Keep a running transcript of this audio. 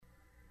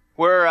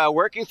We're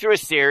working through a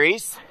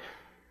series,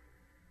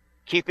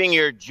 Keeping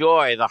Your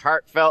Joy, the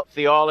heartfelt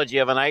theology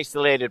of an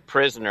isolated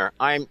prisoner.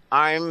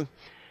 I'm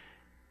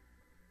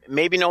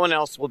maybe no one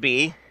else will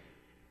be,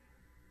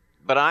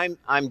 but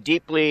I'm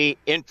deeply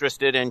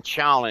interested and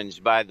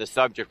challenged by the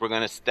subject we're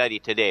going to study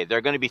today. There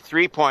are going to be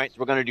 3 points.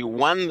 We're going to do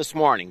one this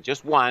morning,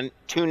 just one,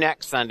 2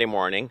 next Sunday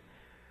morning.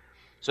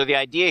 So the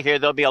idea here,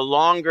 there'll be a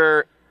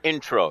longer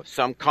intro,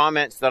 some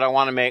comments that I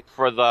want to make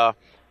for the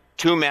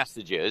 2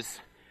 messages,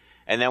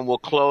 and then we'll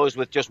close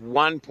with just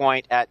 1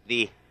 point at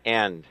the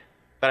end.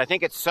 But I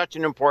think it's such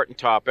an important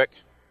topic.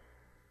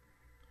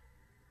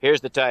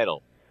 Here's the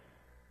title.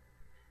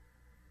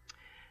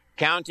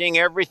 Counting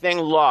Everything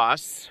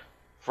Loss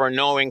for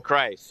Knowing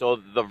Christ. So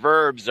the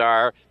verbs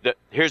are,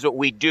 here's what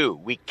we do.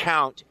 We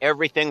count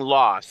everything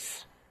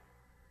loss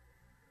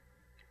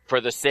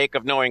for the sake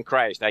of knowing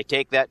Christ. I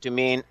take that to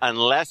mean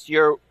unless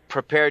you're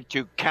prepared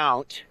to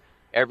count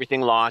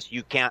everything lost,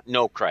 you can't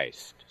know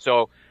Christ.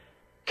 So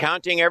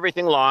counting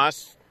everything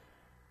lost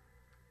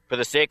for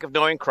the sake of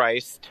knowing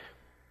Christ,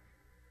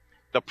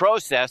 the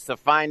process of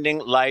finding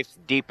life's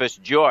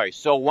deepest joy.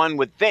 So one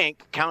would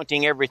think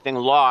counting everything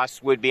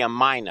lost would be a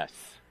minus.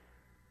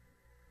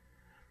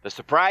 The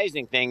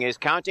surprising thing is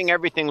counting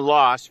everything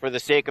lost for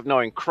the sake of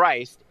knowing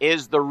Christ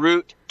is the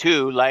route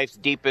to life's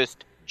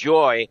deepest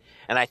joy,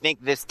 and I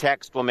think this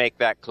text will make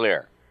that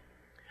clear.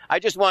 I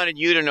just wanted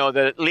you to know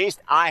that at least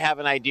I have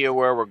an idea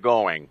where we're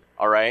going,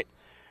 all right?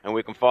 And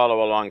we can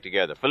follow along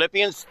together.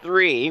 Philippians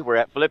 3, we're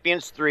at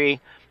Philippians 3.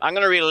 I'm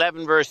going to read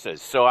 11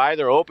 verses, so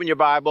either open your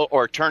Bible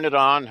or turn it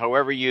on,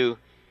 however you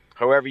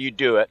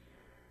do it.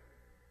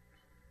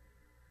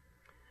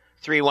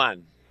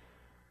 3:1.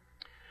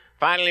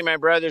 Finally, my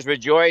brothers,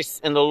 rejoice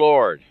in the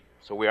Lord.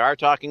 So we are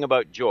talking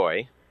about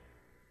joy.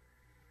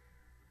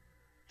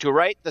 To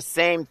write the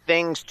same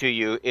things to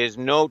you is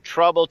no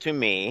trouble to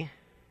me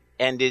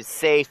and is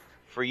safe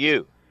for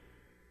you.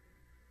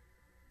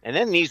 And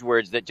then these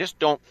words that just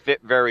don't fit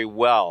very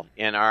well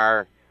in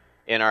our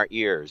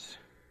ears.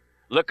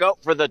 Look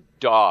out for the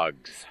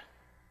dogs.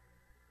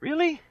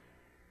 Really?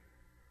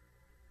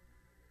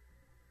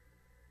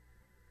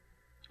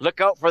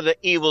 Look out for the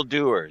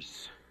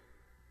evildoers.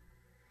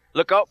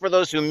 Look out for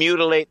those who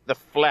mutilate the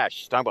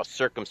flesh. Talking about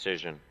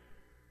circumcision.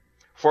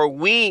 For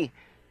we,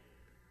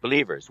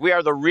 believers, we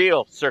are the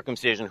real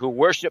circumcision who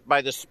worship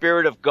by the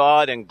Spirit of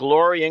God and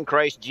glory in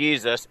Christ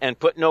Jesus and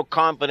put no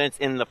confidence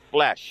in the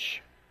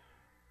flesh.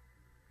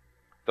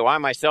 Though I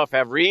myself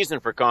have reason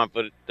for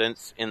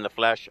confidence in the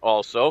flesh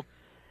also.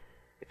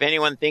 If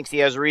anyone thinks he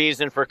has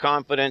reason for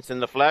confidence in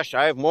the flesh,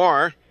 I have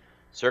more.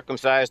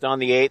 Circumcised on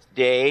the 8th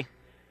day,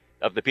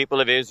 of the people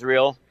of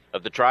Israel,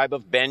 of the tribe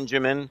of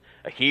Benjamin,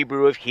 a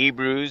Hebrew of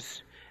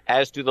Hebrews,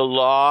 as to the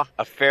law,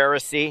 a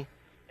Pharisee,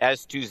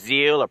 as to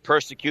zeal, a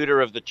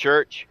persecutor of the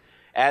church,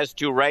 as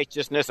to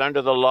righteousness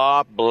under the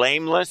law,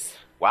 blameless.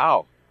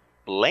 Wow,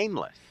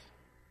 blameless.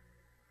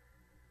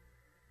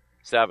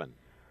 7.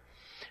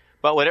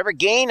 But whatever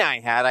gain I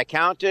had, I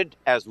counted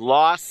as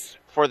loss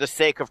for the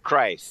sake of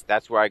Christ.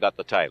 That's where I got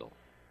the title.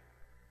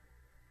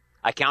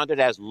 I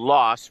counted as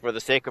loss for the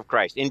sake of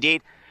Christ.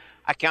 Indeed,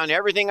 I count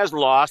everything as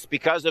loss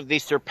because of the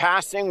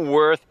surpassing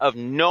worth of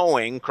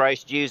knowing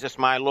Christ Jesus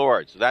my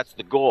Lord. So that's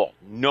the goal,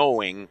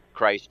 knowing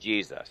Christ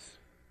Jesus.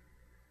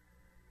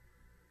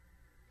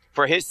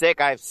 For his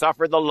sake I have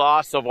suffered the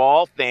loss of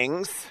all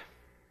things.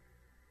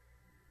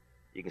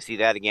 You can see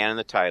that again in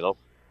the title.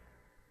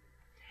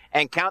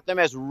 And count them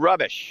as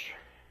rubbish,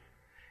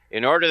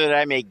 in order that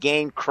I may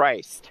gain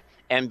Christ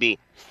and be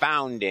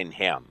found in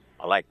him.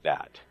 I like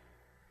that.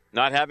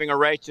 Not having a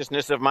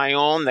righteousness of my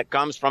own that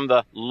comes from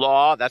the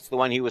law, that's the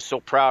one he was so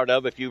proud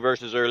of a few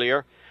verses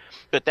earlier,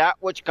 but that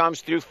which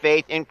comes through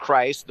faith in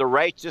Christ, the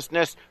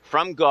righteousness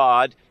from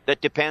God that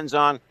depends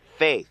on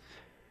faith,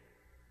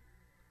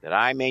 that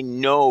I may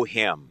know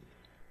him.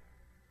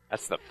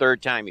 That's the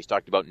 3rd time he's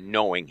talked about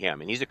knowing him,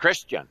 and he's a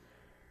Christian.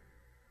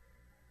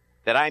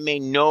 That I may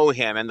know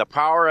him and the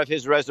power of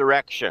his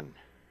resurrection,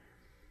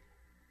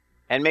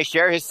 and may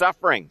share his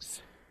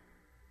sufferings,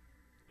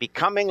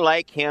 becoming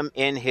like him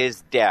in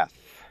his death,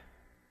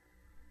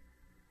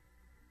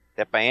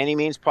 that by any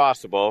means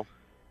possible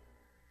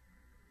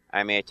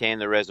I may attain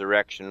the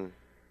resurrection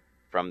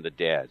from the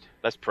dead.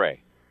 Let's pray.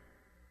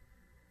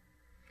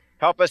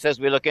 Help us as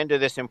we look into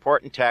this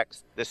important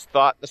text, this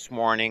thought this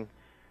morning.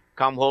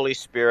 Come, Holy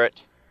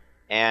Spirit,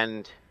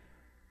 and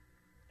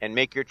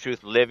make your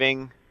truth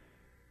living,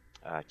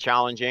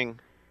 challenging,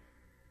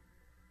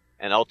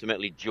 and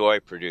ultimately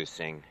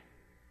joy-producing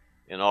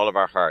in all of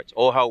our hearts.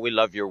 Oh, how we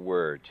love your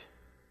word.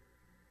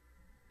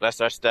 Bless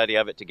our study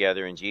of it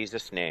together in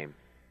Jesus' name.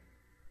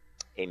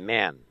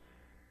 Amen.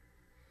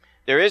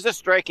 There is a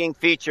striking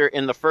feature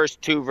in the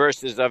first 2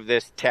 verses of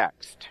this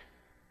text,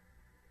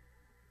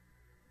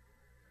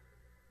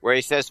 where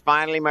he says,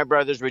 finally, my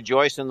brothers,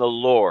 rejoice in the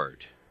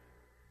Lord.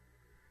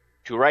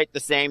 To write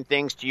the same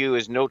things to you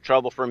is no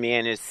trouble for me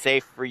and is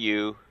safe for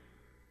you.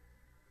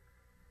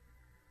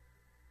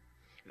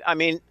 I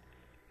mean,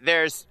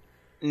 there's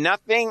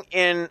nothing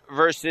in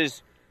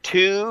verses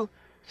 2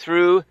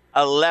 through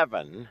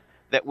 11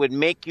 that would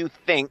make you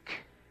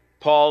think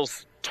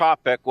Paul's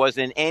topic was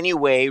in any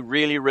way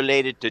really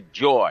related to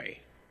joy.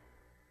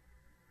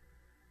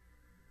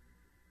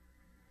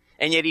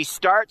 And yet he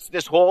starts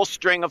this whole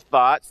string of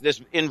thoughts,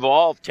 this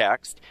involved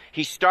text,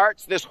 he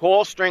starts this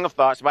whole string of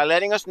thoughts by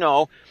letting us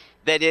know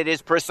that it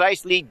is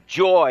precisely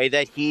joy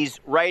that he's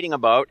writing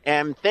about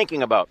and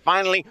thinking about.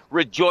 Finally,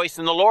 rejoice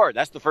in the Lord.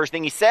 That's the first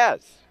thing he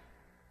says.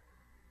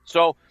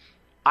 So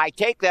I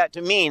take that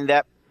to mean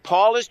that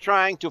Paul is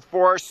trying to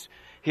force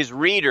his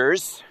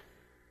readers,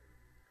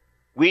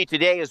 we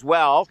today as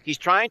well, he's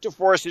trying to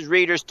force his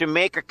readers to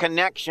make a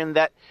connection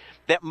that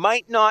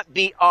might not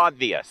be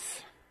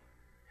obvious.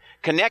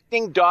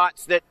 Connecting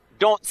dots that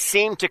don't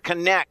seem to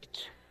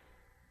connect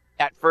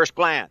at first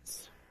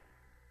glance.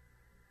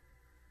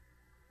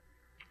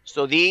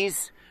 So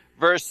these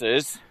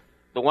verses,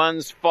 the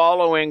ones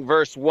following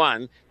verse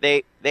 1,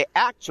 they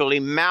actually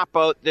map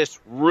out this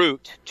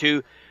route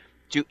to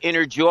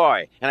inner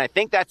joy. And I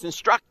think that's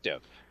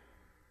instructive.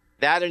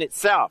 That in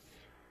itself.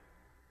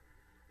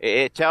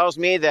 It tells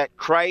me that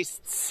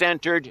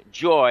Christ-centered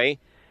joy,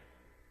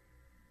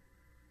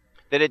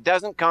 that it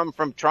doesn't come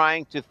from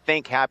trying to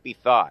think happy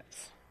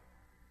thoughts.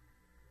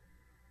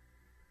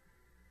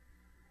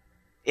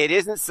 It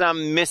isn't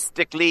some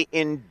mystically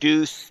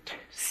induced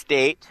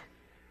state.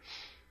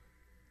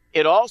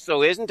 It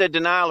also isn't a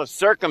denial of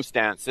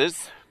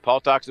circumstances. Paul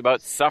talks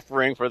about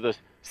suffering for the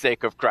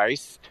sake of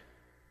Christ.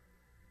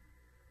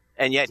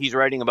 And yet he's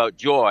writing about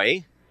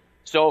joy.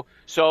 So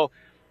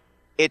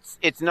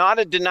it's not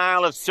a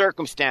denial of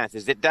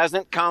circumstances. It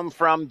doesn't come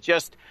from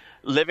just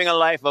living a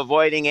life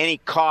avoiding any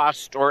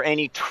cost or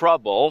any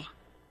trouble.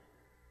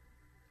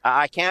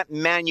 I can't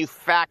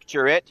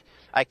manufacture it.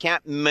 I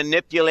can't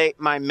manipulate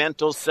my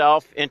mental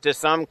self into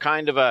some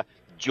kind of a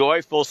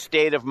joyful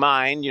state of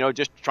mind,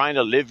 just trying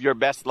to live your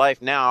best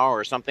life now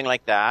or something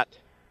like that.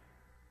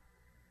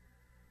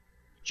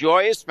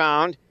 Joy is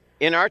found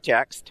in our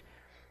text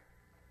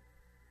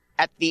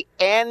at the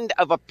end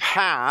of a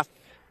path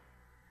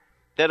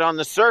that on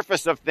the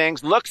surface of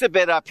things looks a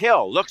bit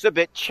uphill, looks a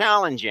bit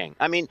challenging.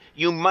 I mean,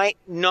 you might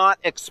not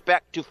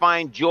expect to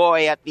find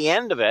joy at the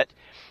end of it,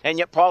 and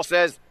yet Paul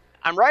says,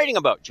 I'm writing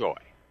about joy.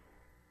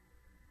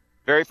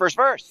 Very first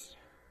verse.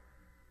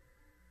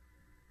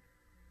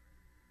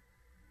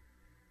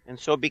 And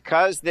so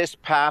because this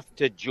path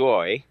to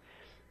joy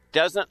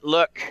doesn't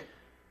look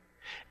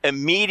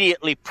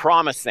immediately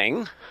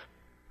promising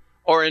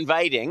or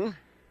inviting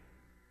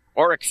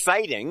or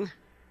exciting,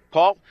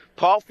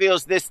 Paul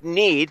feels this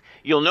need,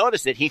 you'll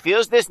notice it, he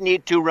feels this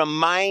need to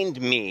remind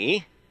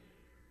me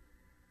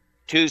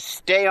to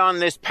stay on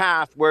this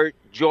path where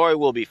joy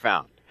will be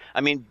found.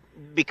 I mean,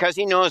 because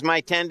he knows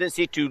my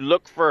tendency to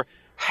look for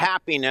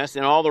happiness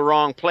in all the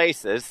wrong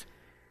places,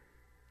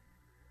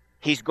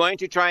 he's going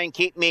to try and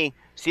keep me,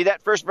 see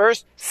that first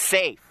verse?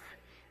 Safe.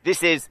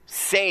 This is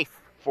safe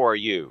for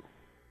you.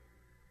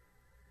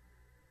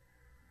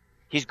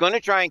 He's going to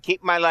try and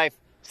keep my life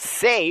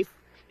safe.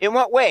 In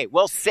what way?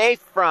 Well, safe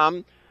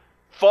from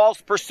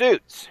false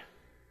pursuits,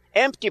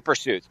 empty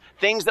pursuits,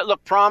 things that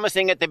look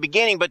promising at the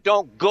beginning but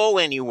don't go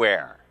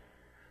anywhere.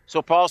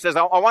 So Paul says,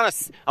 I want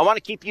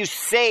to keep you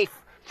safe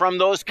from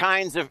those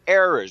kinds of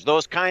errors,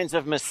 those kinds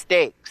of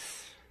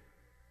mistakes.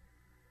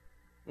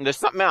 And there's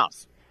something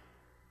else.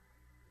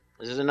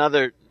 This is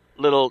another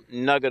little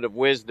nugget of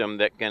wisdom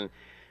that can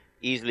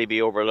easily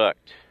be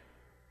overlooked.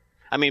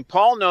 I mean,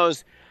 Paul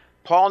knows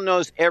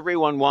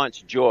everyone wants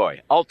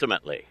joy,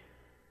 ultimately.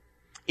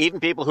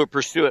 Even people who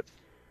pursue it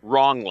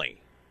wrongly.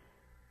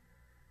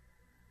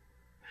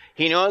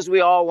 He knows we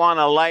all want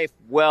a life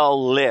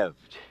well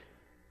lived.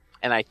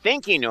 And I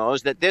think he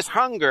knows that this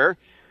hunger,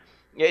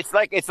 it's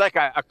like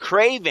a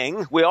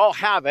craving, we all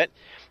have it.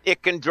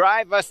 It can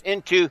drive us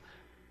into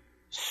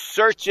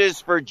searches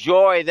for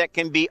joy that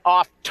can be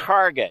off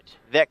target,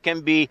 that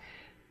can be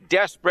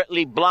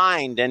desperately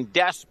blind and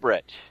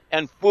desperate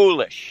and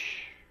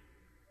foolish.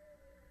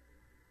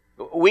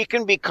 We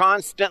can be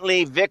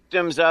constantly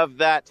victims of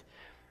that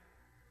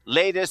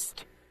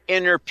latest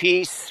inner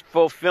peace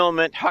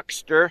fulfillment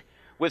huckster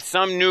with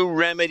some new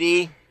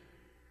remedy.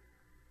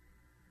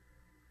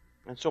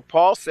 And so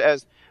Paul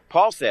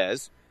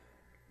says,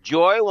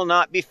 joy will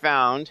not be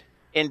found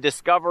in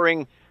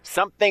discovering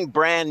something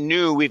brand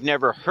new we've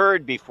never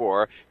heard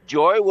before.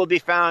 Joy will be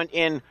found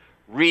in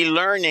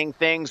relearning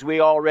things we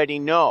already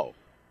know.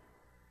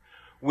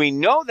 We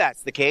know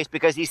that's the case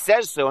because he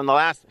says so in the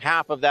last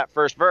half of that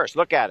first verse.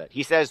 Look at it.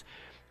 He says,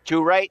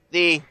 to write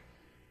the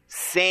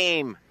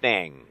same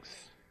things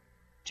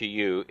to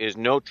you is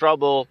no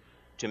trouble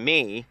to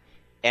me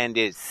and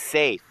is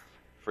safe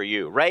for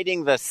you.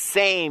 Writing the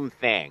same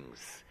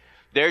things.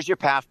 There's your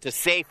path to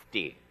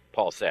safety,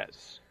 Paul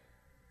says.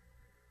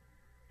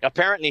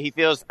 Apparently he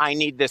feels, I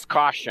need this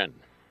caution.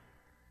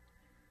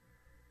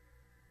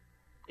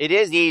 It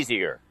is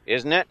easier,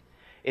 isn't it?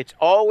 It's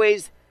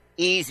always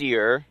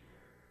easier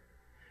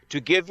to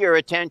give your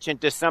attention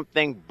to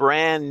something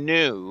brand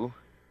new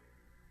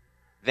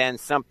than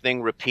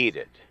something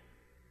repeated.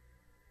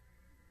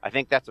 I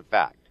think that's a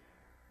fact.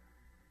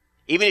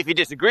 Even if you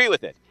disagree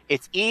with it,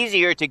 it's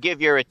easier to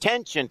give your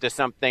attention to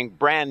something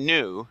brand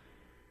new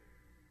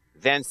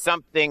than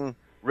something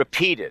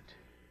repeated.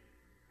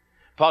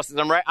 Paul says,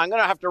 I'm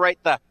going to have to write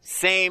the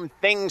same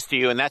things to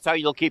you, and that's how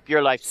you'll keep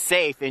your life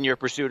safe in your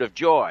pursuit of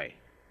joy.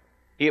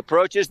 He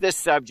approaches this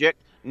subject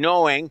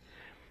knowing,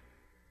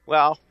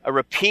 well, a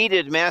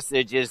repeated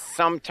message is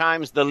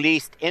sometimes the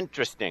least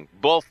interesting,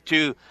 both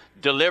to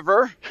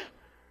deliver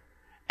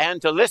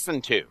and to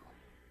listen to.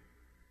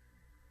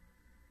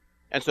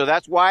 And so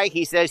that's why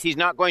he says he's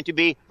not going to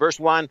be, verse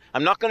 1,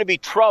 I'm not going to be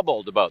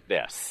troubled about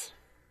this.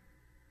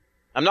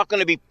 I'm not going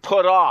to be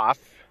put off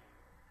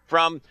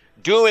from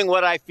doing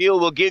what I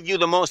feel will give you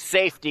the most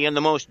safety and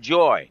the most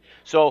joy.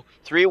 So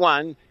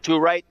 3:1, to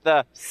write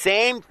the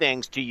same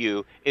things to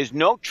you is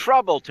no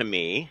trouble to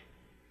me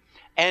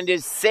and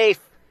is safe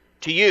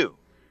to you.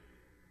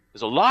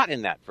 There's a lot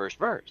in that first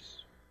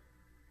verse.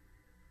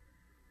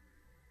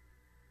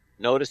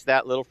 Notice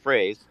that little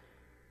phrase.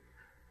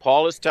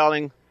 Paul is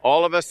telling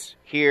all of us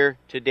here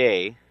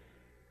today,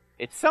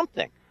 it's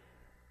something.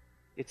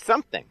 It's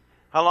something.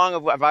 How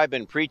long have I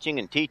been preaching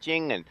and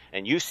teaching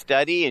and you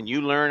study and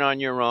you learn on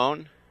your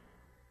own?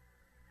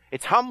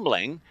 It's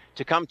humbling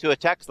to come to a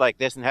text like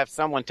this and have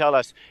someone tell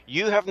us,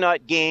 you have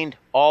not gained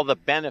all the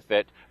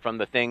benefit from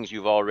the things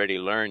you've already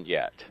learned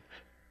yet.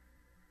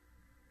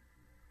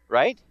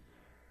 Right?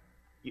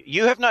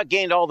 You have not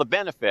gained all the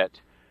benefit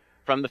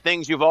from the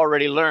things you've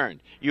already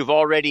learned. You've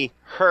already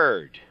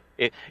heard.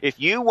 If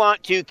you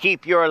want to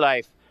keep your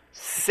life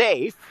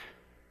safe,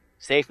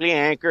 safely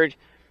anchored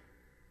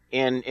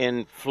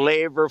in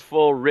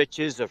flavorful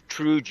riches of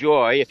true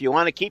joy, if you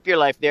want to keep your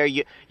life there,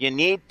 you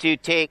need to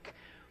take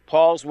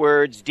Paul's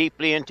words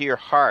deeply into your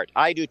heart.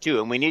 I do too,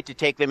 and we need to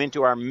take them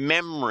into our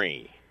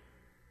memory.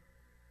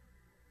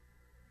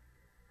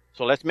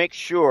 So let's make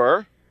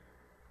sure,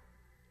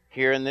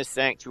 here in this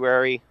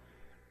sanctuary,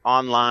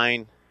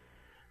 online,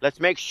 let's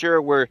make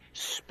sure we're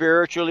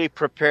spiritually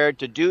prepared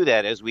to do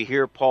that as we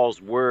hear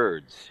Paul's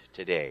words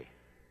today.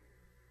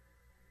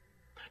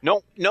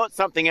 Note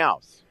something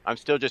else. I'm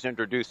still just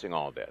introducing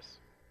all this.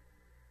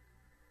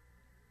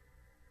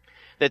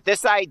 That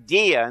this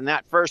idea in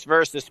that first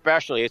verse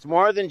especially, it's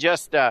more than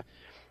just a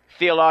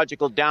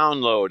theological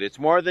download. It's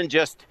more than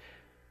just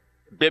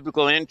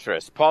biblical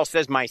interest. Paul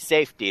says my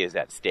safety is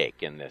at stake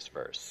in this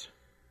verse.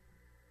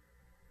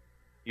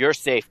 Your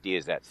safety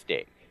is at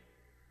stake.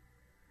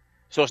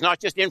 So it's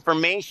not just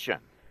information.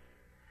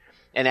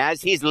 And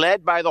as he's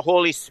led by the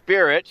Holy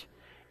Spirit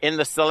in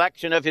the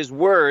selection of his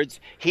words,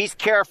 he's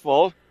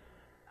careful,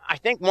 I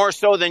think more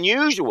so than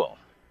usual,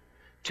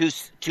 to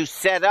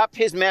set up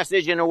his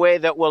message in a way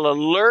that will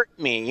alert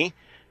me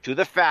to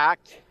the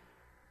fact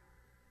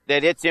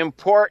that its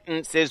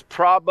importance is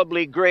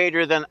probably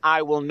greater than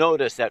I will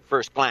notice at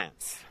first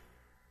glance.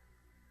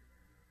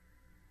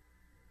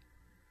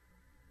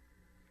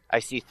 I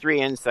see 3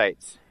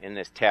 insights in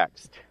this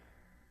text.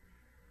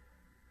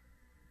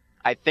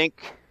 I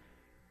think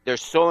they're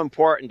so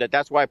important that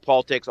that's why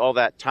Paul takes all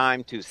that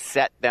time to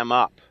set them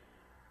up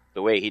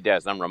the way he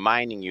does. I'm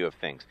reminding you of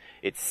things.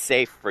 It's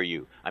safe for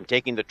you. I'm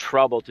taking the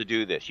trouble to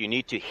do this. You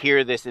need to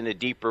hear this in a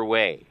deeper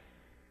way.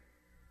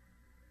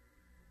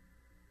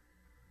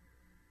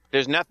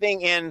 There's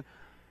nothing in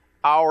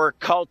our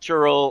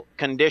cultural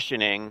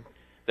conditioning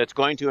that's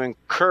going to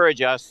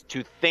encourage us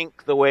to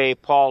think the way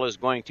Paul is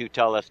going to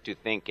tell us to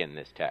think in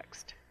this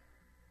text.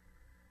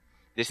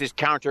 This is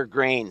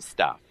counter-grain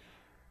stuff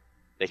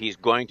that he's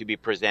going to be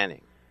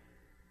presenting.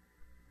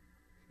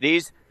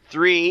 These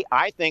 3,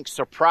 I think,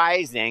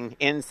 surprising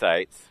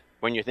insights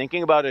when you're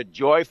thinking about a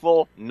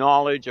joyful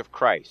knowledge of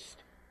Christ.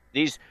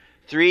 These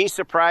 3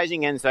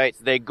 surprising insights,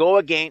 they go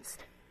against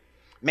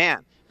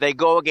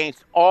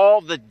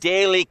all the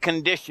daily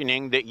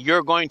conditioning that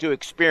you're going to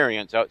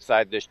experience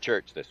outside this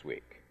church this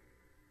week.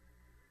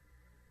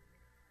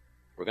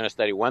 We're going to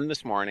study 1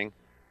 this morning.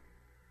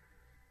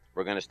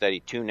 We're going to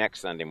study 2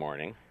 next Sunday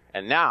morning.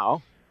 And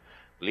now,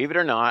 believe it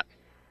or not,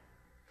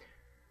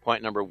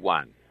 point number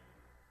 1.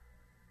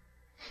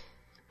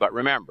 But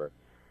remember,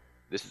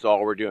 this is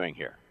all we're doing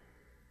here.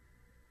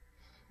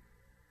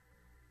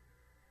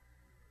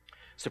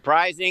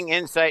 Surprising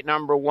insight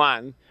number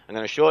 1. I'm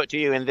going to show it to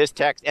you in this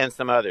text and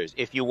some others.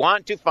 If you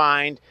want to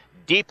find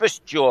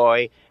deepest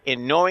joy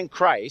in knowing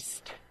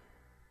Christ,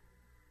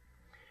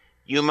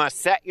 you must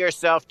set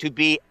yourself to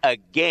be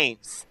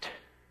against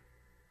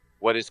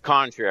what is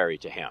contrary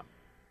to him.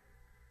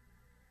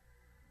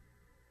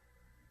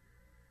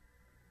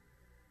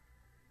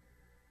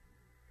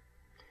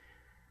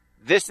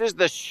 This is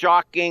the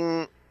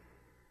shocking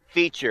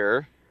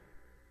feature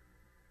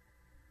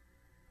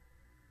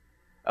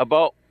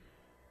about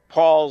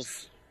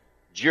Paul's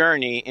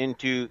journey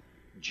into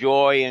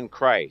joy in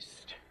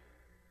Christ.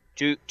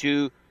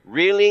 To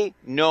really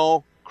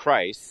know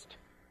Christ,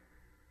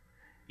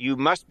 you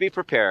must be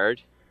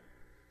prepared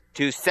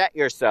to set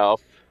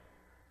yourself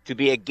to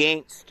be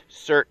against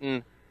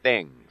certain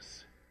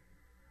things.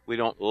 We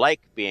don't like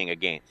being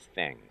against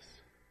things.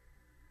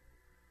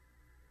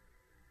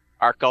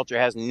 Our culture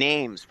has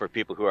names for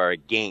people who are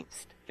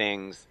against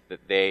things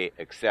that they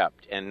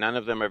accept, and none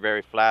of them are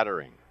very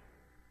flattering.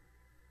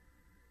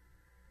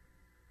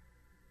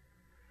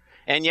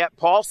 And yet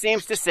Paul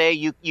seems to say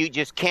you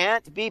just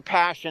can't be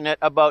passionate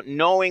about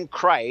knowing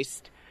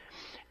Christ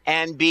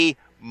and be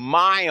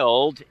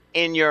mild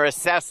in your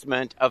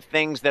assessment of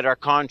things that are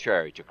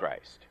contrary to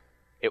Christ.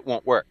 It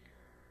won't work.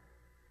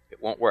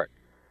 It won't work.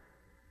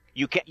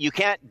 You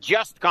can't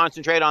just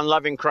concentrate on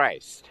loving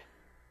Christ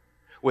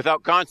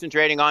without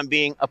concentrating on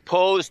being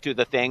opposed to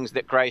the things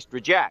that Christ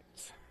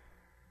rejects.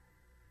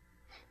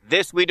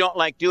 This we don't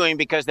like doing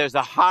because there's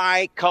a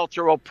high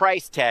cultural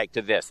price tag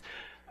to this.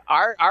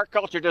 Our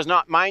culture does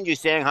not mind you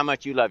saying how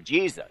much you love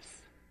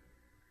Jesus.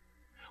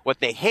 What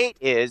they hate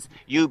is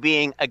you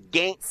being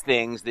against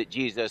things that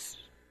Jesus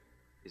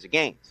is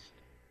against.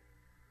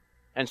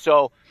 And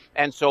so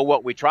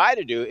what we try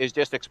to do is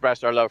just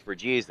express our love for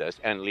Jesus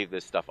and leave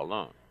this stuff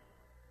alone.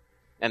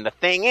 And the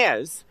thing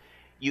is,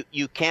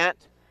 you can't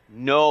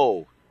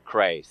know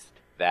Christ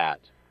that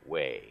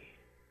way.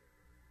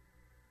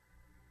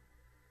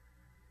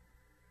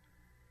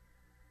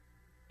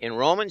 In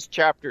Romans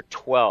chapter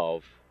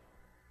 12,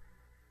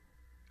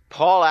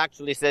 Paul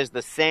actually says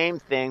the same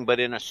thing, but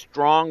in a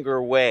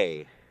stronger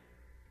way.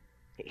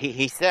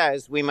 He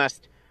says we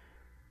must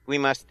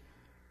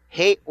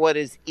hate what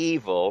is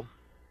evil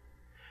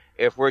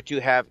if we're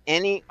to have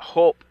any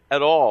hope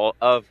at all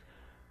of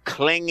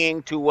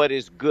clinging to what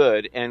is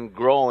good and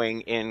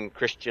growing in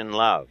Christian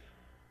love.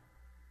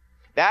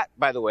 That,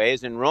 by the way,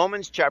 is in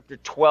Romans chapter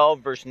 12,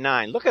 verse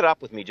 9. Look it up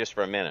with me just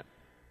for a minute.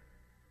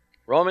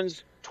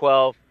 Romans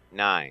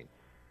 12:9.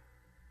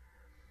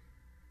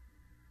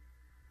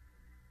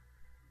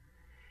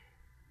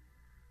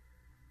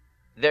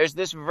 There's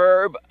this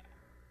verb,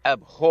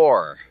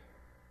 abhor.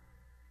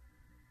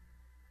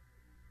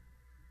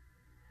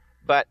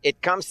 But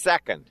it comes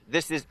second.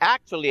 This is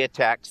actually a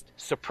text,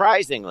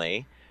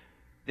 surprisingly,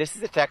 this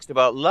is a text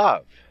about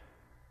love,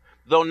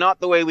 though not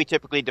the way we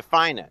typically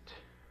define it.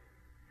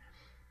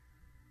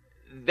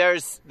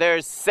 There's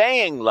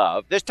saying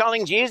love. There's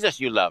telling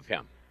Jesus you love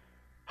him.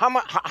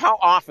 How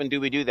often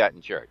do we do that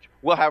in church?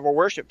 We'll have a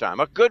worship time,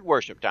 a good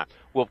worship time.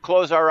 We'll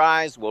close our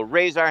eyes, we'll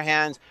raise our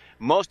hands.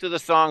 Most of the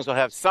songs will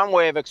have some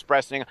way of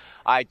expressing,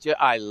 I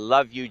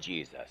love you,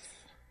 Jesus.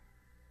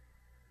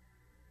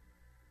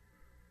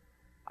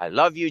 I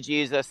love you,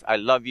 Jesus. I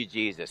love you,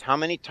 Jesus. How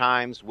many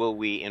times will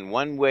we, in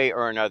one way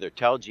or another,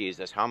 tell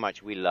Jesus how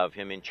much we love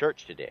him in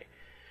church today?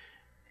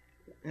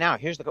 Now,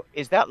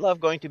 is that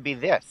love going to be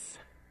this?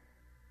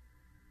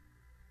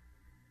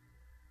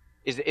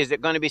 Is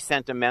it going to be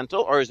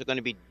sentimental or is it going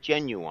to be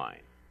genuine?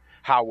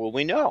 How will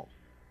we know?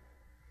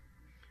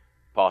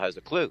 Paul has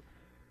a clue.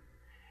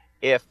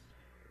 If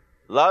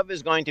love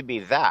is going to be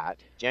that,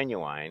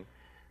 genuine,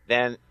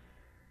 then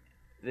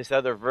this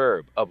other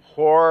verb,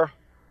 abhor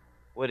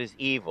what is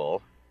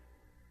evil,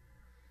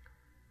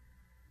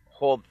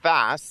 hold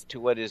fast to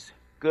what is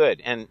good.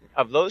 And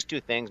of those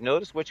two things,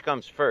 notice which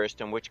comes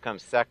first and which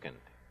comes second.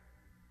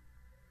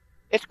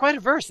 It's quite a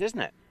verse, isn't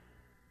it?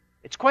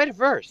 It's quite a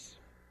verse.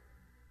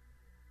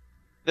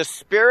 The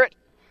Spirit,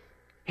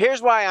 here's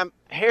why I'm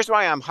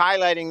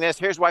highlighting this.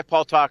 Here's why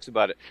Paul talks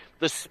about it.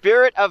 The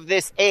spirit of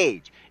this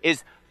age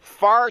is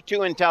far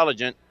too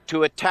intelligent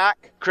to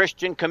attack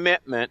Christian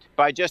commitment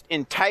by just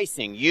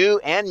enticing you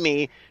and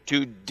me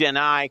to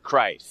deny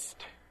Christ.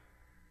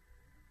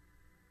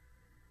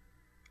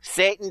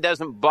 Satan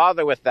doesn't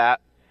bother with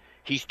that.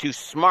 He's too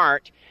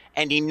smart,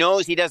 and he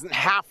knows he doesn't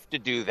have to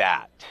do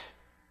that.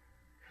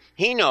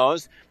 He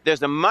knows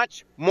there's a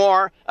much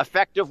more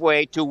effective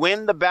way to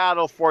win the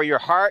battle for your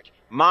heart,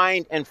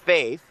 mind, and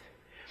faith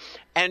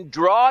and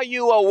draw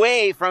you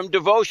away from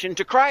devotion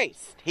to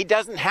Christ. He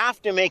doesn't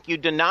have to make you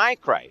deny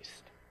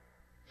Christ.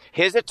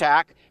 His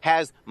attack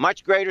has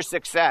much greater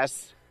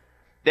success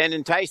than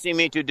enticing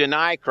me to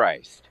deny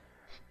Christ.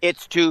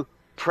 It's to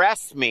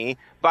press me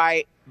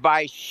by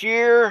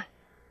sheer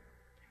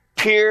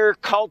peer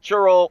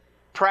cultural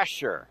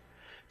pressure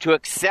to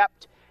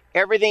accept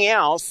everything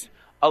else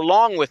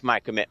along with my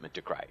commitment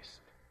to Christ.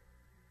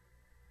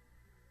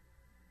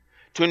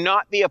 To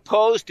not be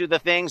opposed to the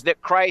things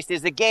that Christ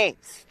is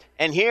against.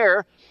 And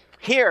here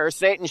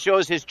Satan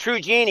shows his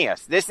true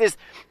genius. This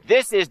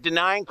is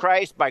denying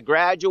Christ by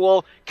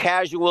gradual,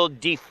 casual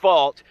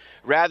default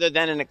rather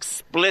than an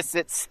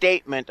explicit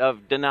statement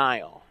of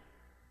denial.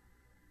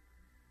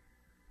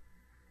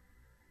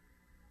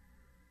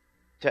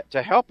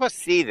 To help us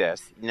see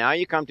this, now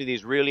you come to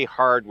these really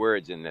hard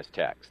words in this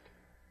text,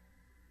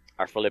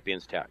 our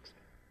Philippians text.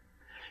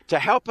 To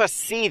help us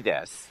see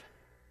this,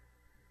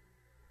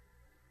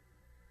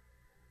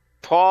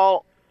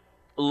 Paul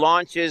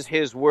launches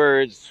his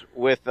words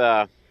with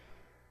a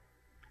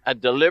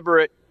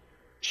deliberate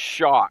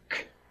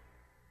shock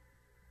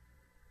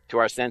to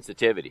our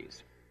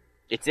sensitivities.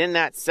 It's in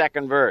that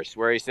second verse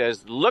where he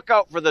says, look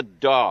out for the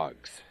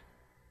dogs.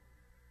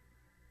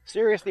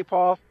 Seriously,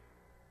 Paul?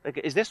 Like,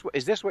 is this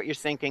what you're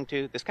sinking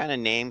to? This kind of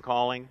name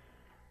calling?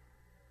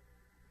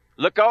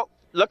 Look out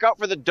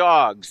for the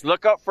dogs.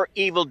 Look out for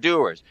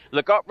evildoers.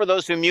 Look out for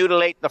those who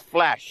mutilate the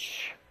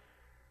flesh.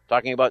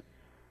 Talking about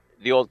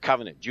the old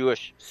covenant,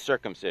 Jewish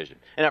circumcision.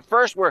 And at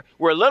first we're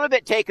a little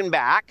bit taken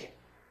back.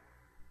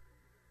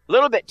 A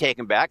little bit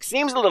taken back,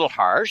 seems a little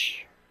harsh.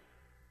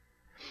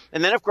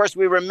 And then, of course,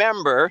 we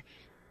remember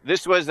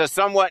this was a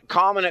somewhat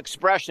common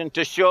expression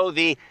to show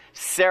the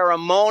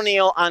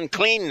ceremonial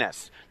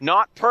uncleanness,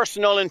 not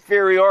personal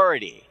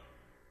inferiority.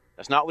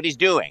 That's not what he's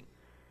doing.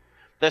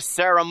 The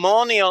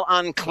ceremonial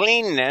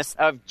uncleanness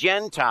of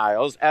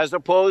Gentiles as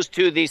opposed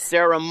to the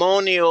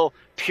ceremonial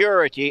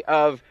purity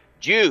of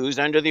Jews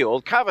under the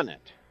Old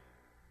Covenant.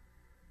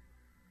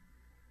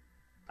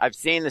 I've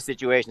seen the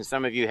situation,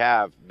 some of you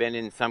have been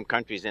in some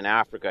countries in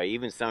Africa,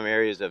 even some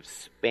areas of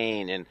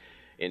Spain and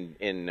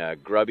in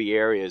grubby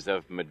areas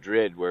of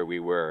Madrid where we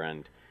were,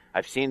 and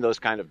I've seen those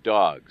kind of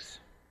dogs.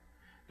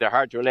 They're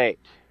hard to relate.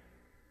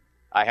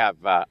 I have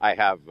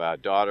a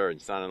daughter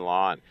and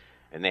son-in-law,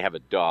 and they have a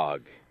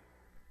dog.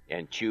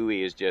 And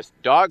Chewy is just...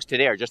 Dogs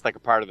today are just like a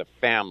part of the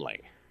family.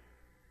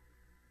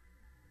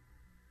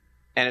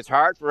 And it's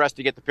hard for us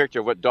to get the picture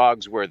of what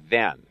dogs were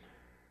then.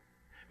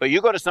 But you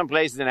go to some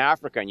places in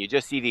Africa and you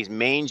just see these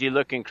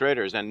mangy-looking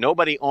critters, and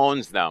nobody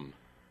owns them.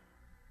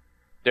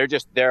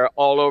 They're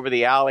all over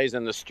the alleys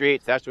and the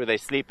streets. That's where they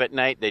sleep at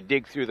night. They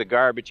dig through the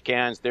garbage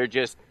cans. They're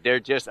just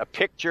a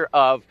picture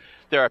of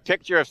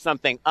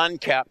something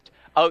unkept,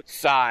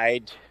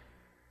 outside,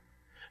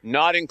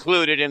 not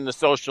included in the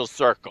social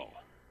circle.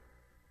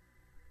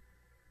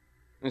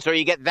 And so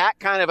you get that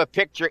kind of a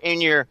picture in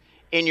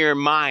your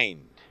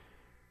mind.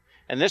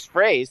 And this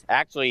phrase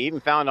actually even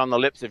found on the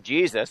lips of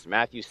Jesus,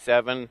 Matthew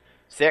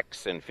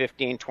 7:6 and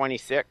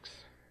 15:26.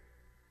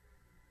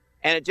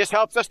 And it just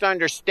helps us to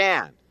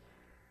understand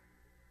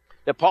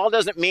that Paul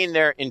doesn't mean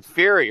they're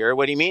inferior.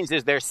 What he means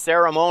is they're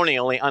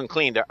ceremonially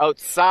unclean. They're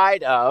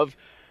outside of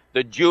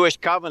the Jewish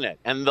covenant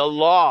and the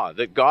law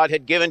that God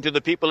had given to the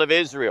people of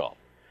Israel.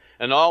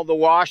 And all the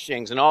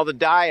washings and all the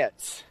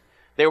diets,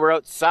 they were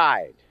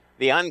outside,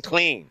 the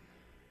unclean.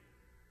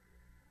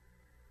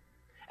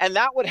 And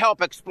that would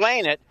help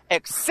explain it,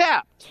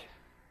 except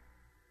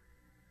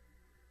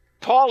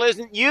Paul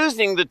isn't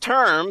using the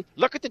term,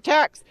 look at the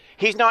text,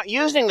 he's not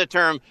using the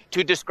term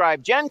to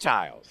describe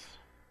Gentiles.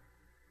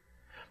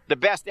 The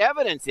best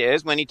evidence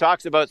is, when he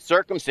talks about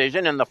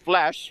circumcision and the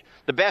flesh,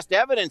 the best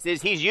evidence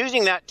is he's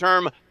using that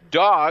term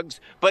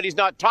dogs, but he's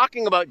not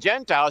talking about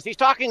Gentiles, he's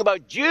talking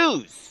about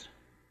Jews.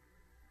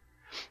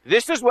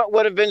 This is what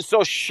would have been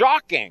so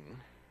shocking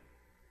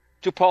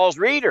to Paul's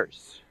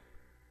readers.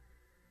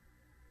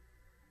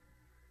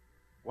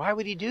 Why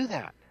would he do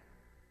that?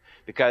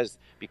 Because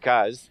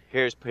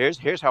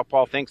here's how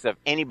Paul thinks of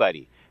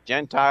anybody,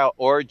 Gentile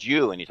or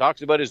Jew, and he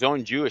talks about his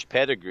own Jewish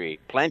pedigree,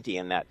 plenty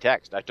in that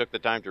text. I took the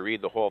time to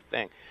read the whole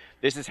thing.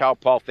 This is how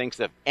Paul thinks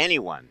of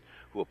anyone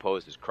who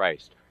opposes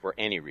Christ for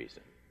any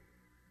reason.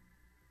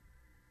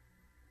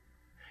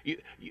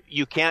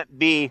 You can't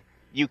be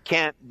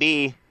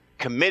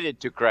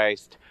committed to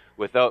Christ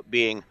without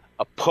being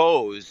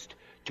opposed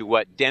to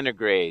what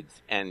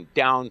denigrates and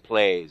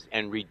downplays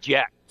and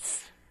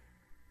rejects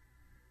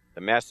the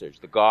message,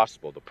 the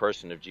gospel, the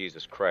person of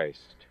Jesus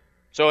Christ.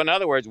 So in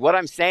other words, what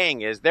I'm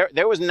saying is there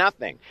was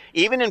nothing,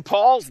 even in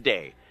Paul's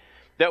day,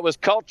 that was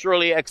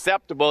culturally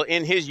acceptable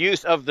in his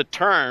use of the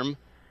term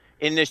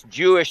in this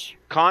Jewish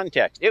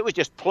context. It was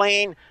just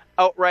plain,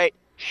 outright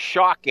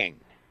shocking.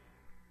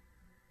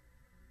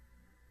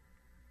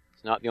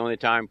 It's not the only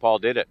time Paul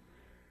did it.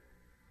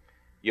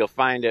 You'll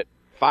find it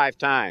 5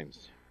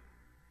 times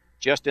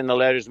just in the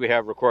letters we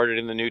have recorded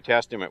in the New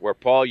Testament, where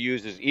Paul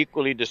uses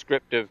equally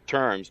descriptive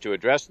terms to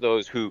address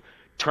those who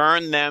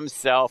turn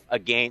themselves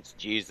against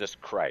Jesus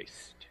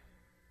Christ.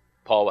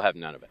 Paul will have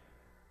none of it.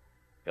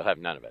 He'll have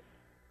none of it.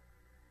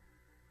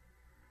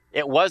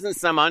 It wasn't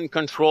some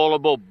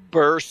uncontrollable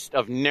burst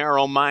of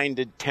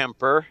narrow-minded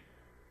temper.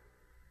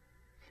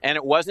 And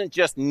it wasn't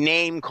just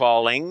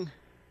name-calling.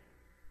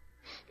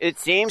 It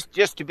seems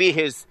just to be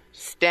his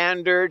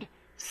standard,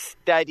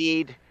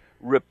 studied,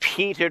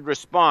 repeated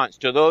response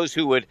to those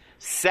who would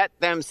set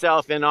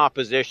themselves in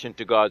opposition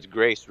to God's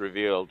grace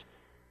revealed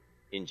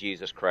in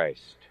Jesus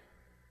Christ.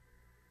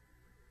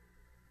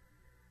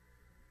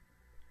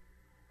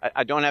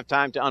 I don't have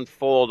time to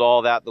unfold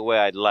all that the way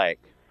I'd like,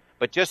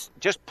 but just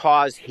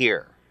pause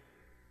here.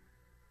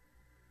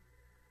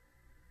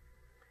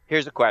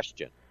 Here's a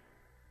question.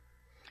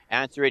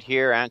 Answer it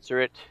here, answer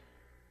it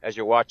as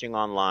you're watching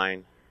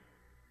online.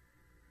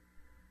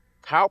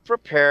 How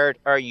prepared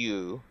are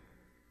you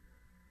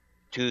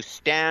to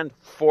stand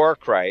for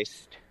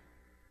Christ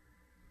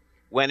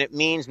when it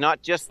means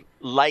not just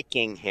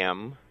liking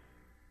him,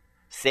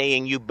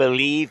 saying you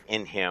believe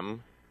in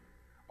him,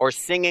 or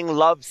singing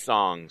love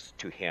songs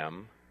to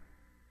him,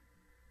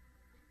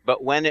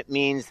 but when it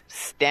means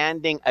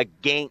standing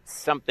against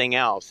something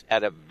else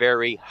at a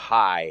very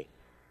high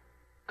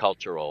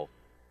cultural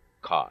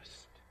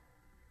cost?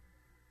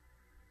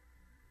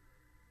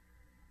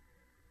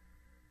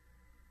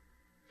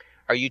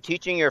 Are you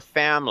teaching your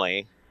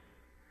family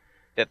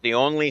that the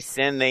only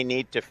sin they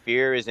need to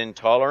fear is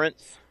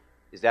intolerance?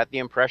 Is that the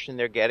impression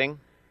they're getting?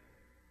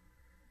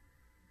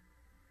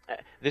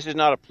 This is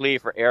not a plea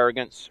for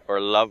arrogance or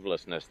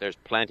lovelessness. There's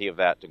plenty of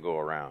that to go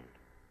around.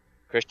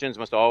 Christians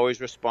must always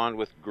respond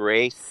with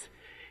grace,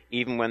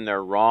 even when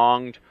they're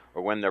wronged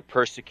or when they're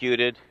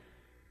persecuted.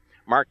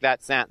 Mark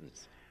that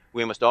sentence.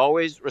 We must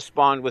always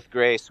respond with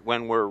grace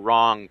when we're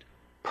wronged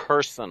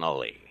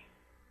personally.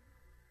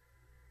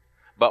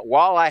 But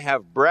while I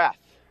have breath,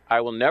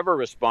 I will never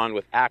respond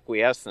with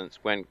acquiescence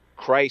when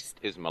Christ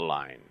is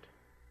maligned,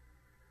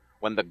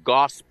 when the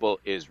gospel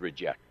is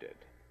rejected.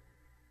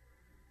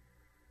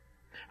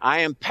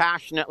 I am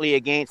passionately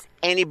against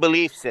any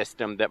belief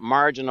system that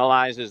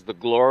marginalizes the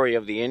glory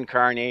of the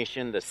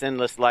incarnation, the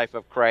sinless life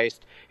of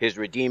Christ, his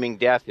redeeming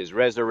death, his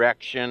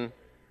resurrection.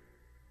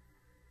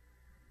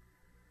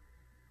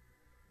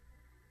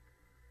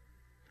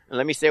 And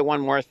let me say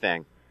one more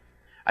thing.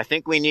 I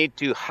think we need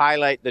to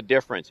highlight the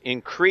difference.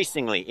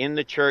 Increasingly in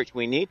the church,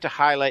 we need to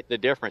highlight the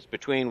difference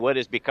between what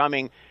is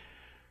becoming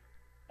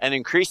an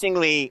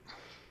increasingly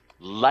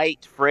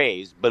light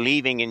phrase,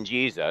 believing in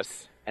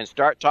Jesus, and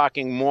start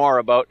talking more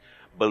about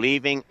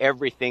believing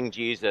everything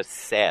Jesus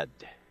said.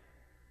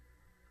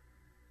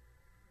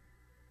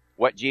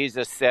 What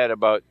Jesus said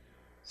about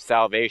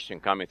salvation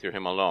coming through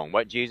him alone.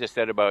 What Jesus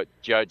said about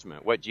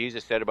judgment. What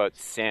Jesus said about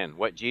sin.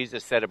 What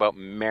Jesus said about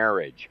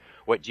marriage.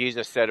 What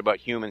Jesus said about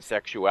human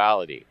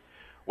sexuality.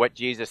 What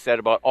Jesus said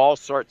about all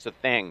sorts of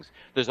things.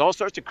 There's all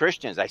sorts of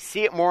Christians, I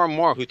see it more and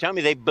more, who tell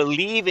me they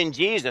believe in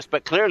Jesus,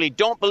 but clearly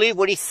don't believe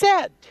what he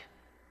said.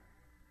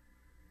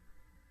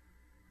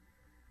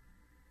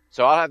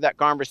 So I'll have that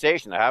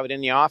conversation. I have it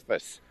in the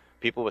office.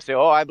 People will say,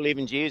 oh, I believe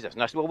in Jesus.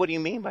 And I say, well, what do you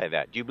mean by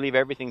that? Do you believe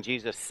everything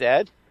Jesus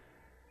said?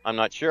 I'm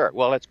not sure.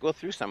 Well, let's go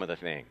through some of the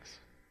things.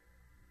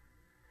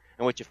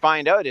 And what you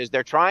find out is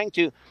they're trying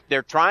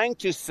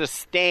to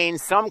sustain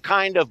some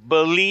kind of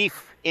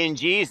belief in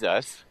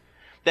Jesus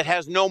that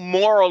has no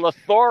moral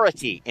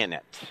authority in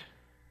it.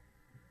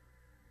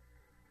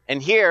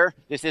 And here,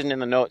 this isn't in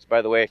the notes,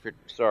 by the way, if you're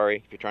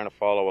trying to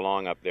follow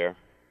along up there.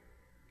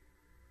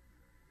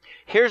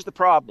 Here's the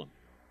problem.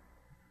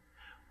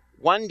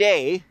 One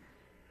day,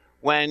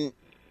 when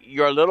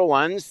your little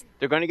ones,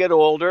 they're going to get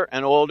older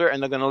and older, and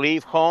they're going to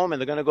leave home,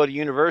 and they're going to go to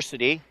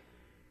university.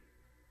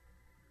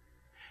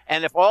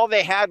 And if all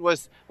they had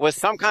was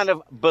some kind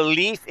of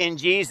belief in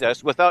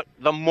Jesus without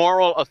the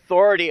moral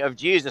authority of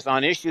Jesus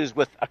on issues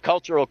with a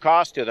cultural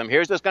cost to them,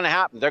 here's what's going to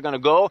happen. They're going to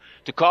go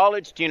to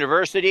college, to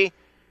university,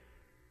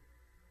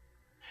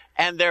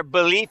 and their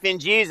belief in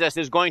Jesus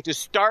is going to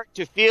start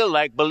to feel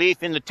like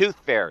belief in the tooth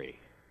fairy.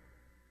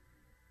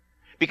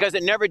 Because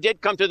it never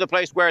did come to the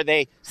place where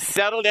they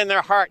settled in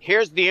their heart.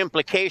 Here's the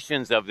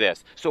implications of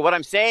this. So what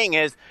I'm saying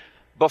is,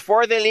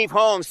 before they leave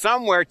home,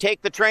 somewhere,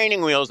 take the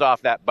training wheels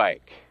off that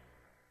bike.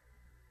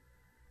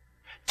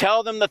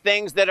 Tell them the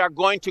things that are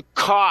going to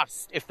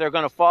cost if they're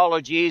going to follow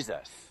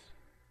Jesus.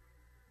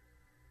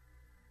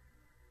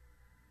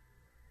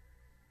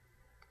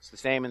 It's the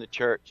same in the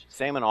church,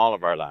 same in all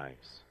of our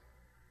lives.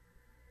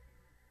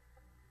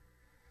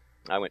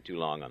 I went too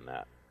long on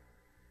that.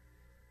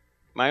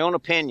 My own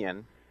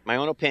opinion,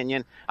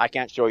 I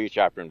can't show you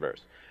chapter and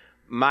verse.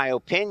 My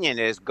opinion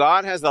is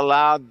God has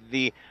allowed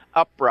the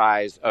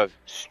uprise of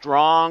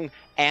strong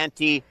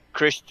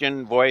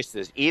anti-Christian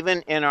voices,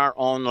 even in our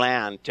own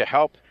land, to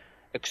help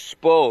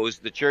expose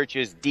the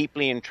church's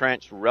deeply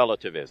entrenched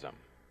relativism.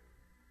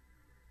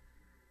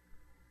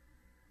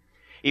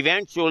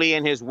 Eventually,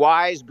 in his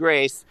wise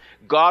grace,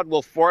 God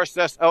will force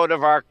us out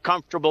of our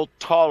comfortable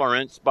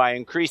tolerance by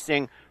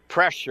increasing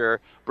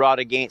pressure brought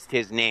against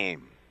his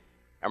name.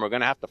 And we're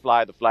going to have to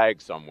fly the flag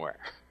somewhere.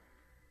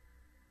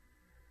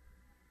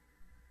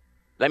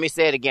 Let me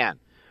say it again.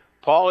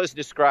 Paul is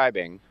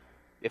describing,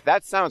 if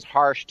that sounds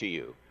harsh to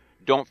you,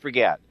 don't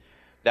forget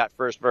that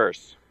first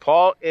verse.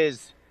 Paul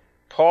is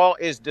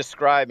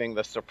describing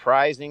the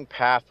surprising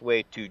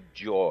pathway to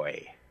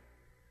joy.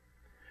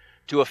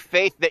 To a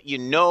faith that you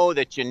know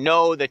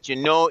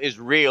is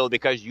real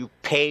because you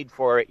paid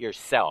for it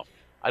yourself.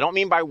 I don't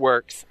mean by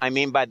works. I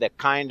mean by the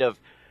kind of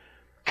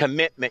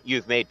commitment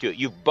you've made to it.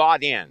 You've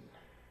bought in.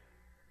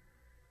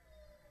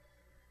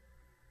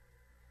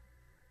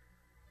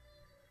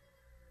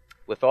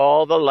 With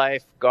all the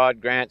life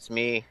God grants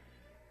me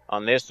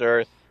on this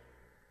earth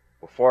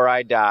before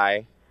I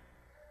die,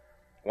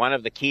 one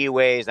of the key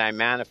ways I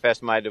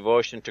manifest my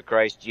devotion to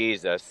Christ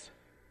Jesus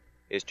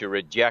is to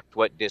reject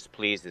what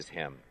displeases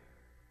him.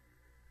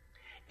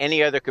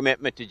 Any other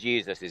commitment to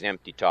Jesus is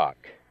empty talk.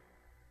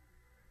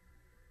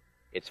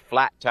 It's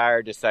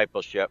flat-tire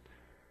discipleship.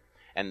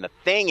 And the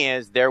thing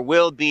is, there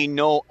will be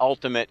no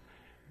ultimate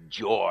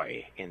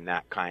joy in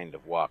that kind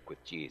of walk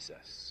with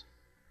Jesus.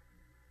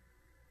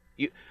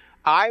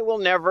 I will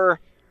never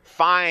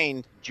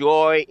find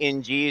joy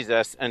in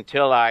Jesus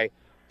until I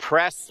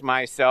press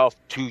myself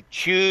to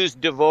choose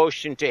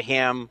devotion to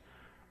him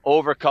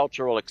over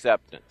cultural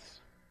acceptance.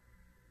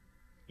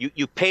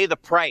 You pay the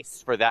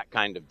price for that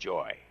kind of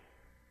joy.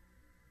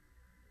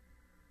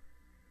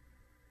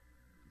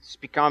 It's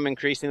become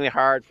increasingly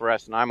hard for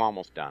us, and I'm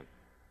almost done.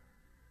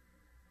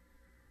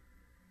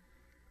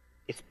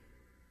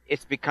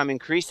 It's become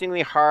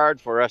increasingly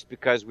hard for us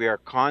because we are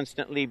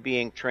constantly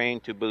being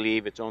trained to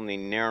believe it's only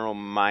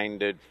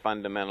narrow-minded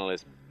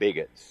fundamentalist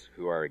bigots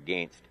who are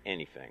against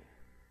anything.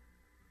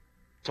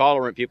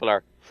 Tolerant people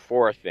are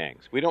for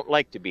things. We don't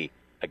like to be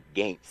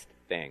against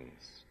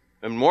things.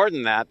 And more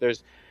than that,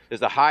 there's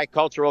a high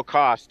cultural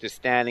cost to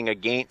standing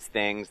against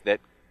things that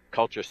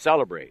culture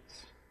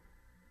celebrates.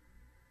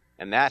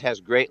 And that has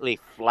greatly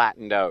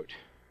flattened out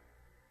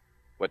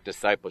what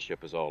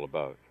discipleship is all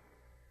about.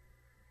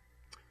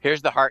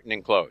 Here's the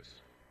heartening close.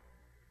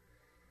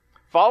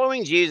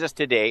 Following Jesus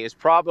today is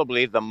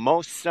probably the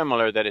most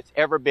similar that it's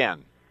ever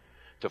been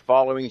to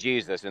following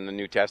Jesus in the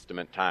New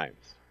Testament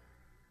times.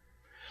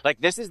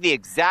 Like, this is the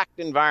exact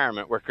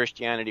environment where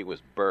Christianity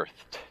was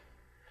birthed.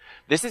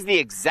 This is the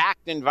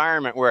exact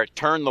environment where it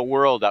turned the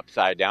world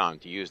upside down,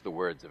 to use the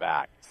words of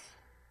Acts.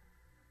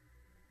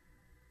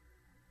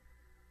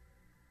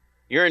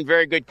 You're in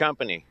very good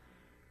company.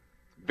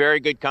 Very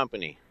good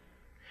company.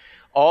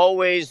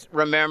 Always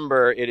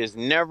remember, it is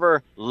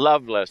never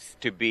loveless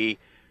to be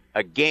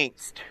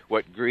against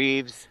what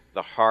grieves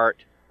the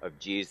heart of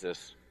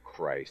Jesus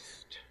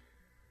Christ.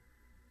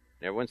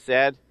 Everyone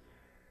said?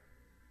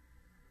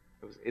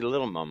 It was a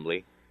little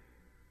mumbly.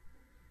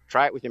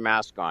 Try it with your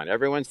mask on.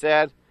 Everyone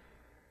said?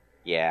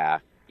 Yeah.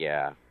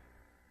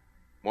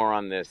 More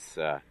on this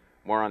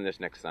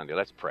next Sunday.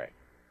 Let's pray.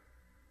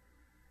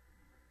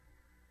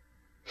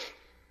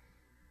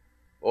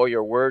 Oh,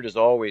 your word is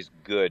always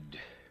good.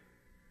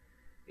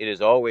 It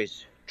is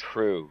always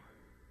true.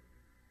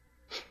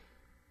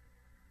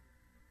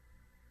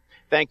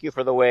 Thank you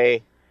for the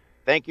way,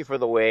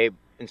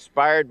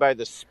 inspired by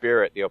the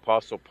Spirit, the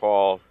Apostle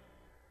Paul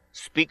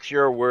speaks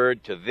your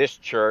word to this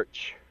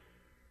church.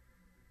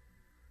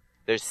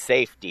 There's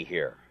safety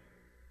here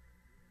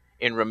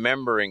in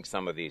remembering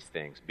some of these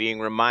things, being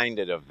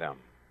reminded of them.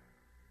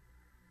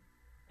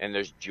 And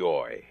there's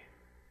joy.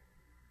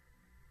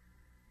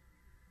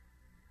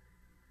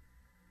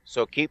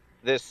 So keep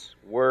this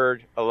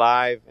word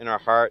alive in our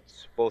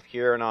hearts, both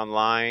here and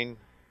online.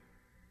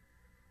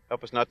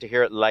 Help us not to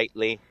hear it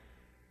lightly.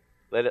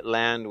 Let it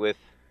land with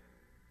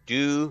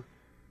due,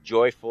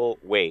 joyful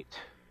weight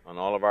on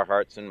all of our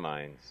hearts and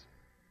minds.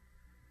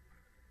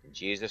 In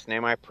Jesus'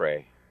 name I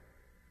pray.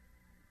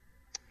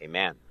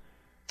 Amen.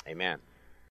 Amen.